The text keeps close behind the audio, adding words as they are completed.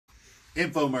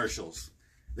Infomercials.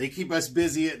 They keep us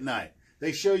busy at night.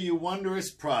 They show you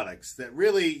wondrous products that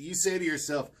really, you say to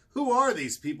yourself, who are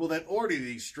these people that order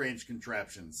these strange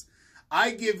contraptions?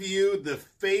 I give you the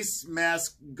face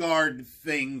mask guard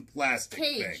thing, plastic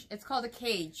cage. thing. It's called a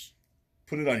cage.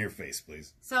 Put it on your face,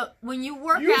 please. So when you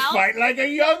work You out, fight like a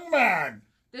young man.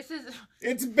 this is.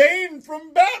 It's Bane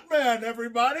from Batman,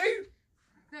 everybody.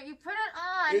 No, you put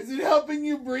it on. Is it helping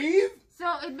you breathe? So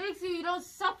it makes you don't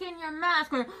suck in your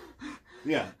mask. Or,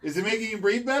 Yeah. Is it making you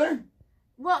breathe better?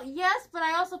 well, yes, but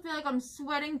I also feel like I'm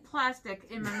sweating plastic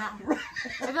in my mouth. I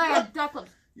feel like I have duck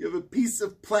lips. You have a piece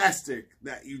of plastic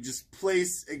that you just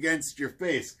place against your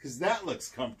face, because that looks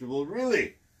comfortable,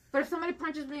 really. But if somebody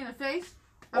punches me in the face,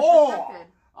 I'm protected.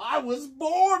 I was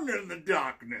born in the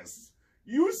darkness.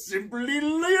 You simply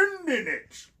learned in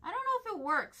it. I don't know if it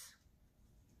works.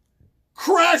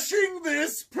 Crashing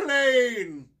this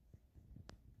plane.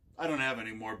 I don't have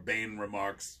any more Bane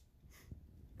remarks.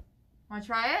 Want to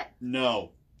try it?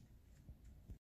 No.